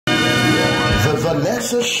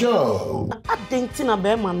Vanessa Show. I think Tina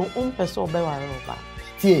Bearman no person be ware oba.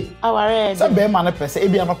 Tie. Aware. Say Bearman na person e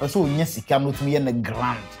bia no person onya sika no tumi ye na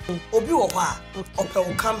grand. Obi wo ho a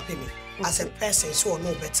ope company as a person so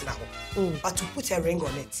no better na ho. But to put a ring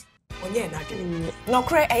on it. Onye na adwene. No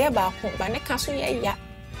kre eye ba ko ba ne ka so ye ya.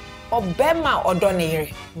 Obema odo ne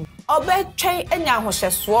yere. Obe twen enya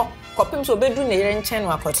ahohyeso kopim so obedu ne yere nchen no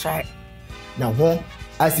akotra. Na ho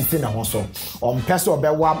asisi na ho so pese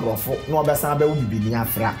obewa abrofo na obesan be wo bibini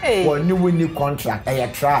afra woni woni contract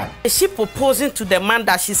try. She proposing to the man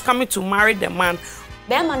that she's coming to marry the man.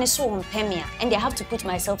 Bearman is so unpemia and I have to put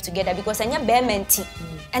myself together because anya bearman ti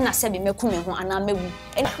and I said me meku me ho ana mewu.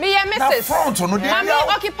 Me ya Mrs. Mommy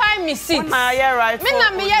occupy me seat. Na ye right. Me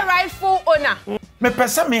na me ye rightful owner. Me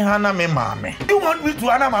pesa me hana me mama. You want me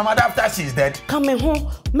to honor my mother after she's dead? Come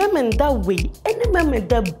home, memen that way. Any memen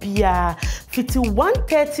that bia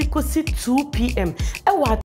 51:30 to 2 p.m.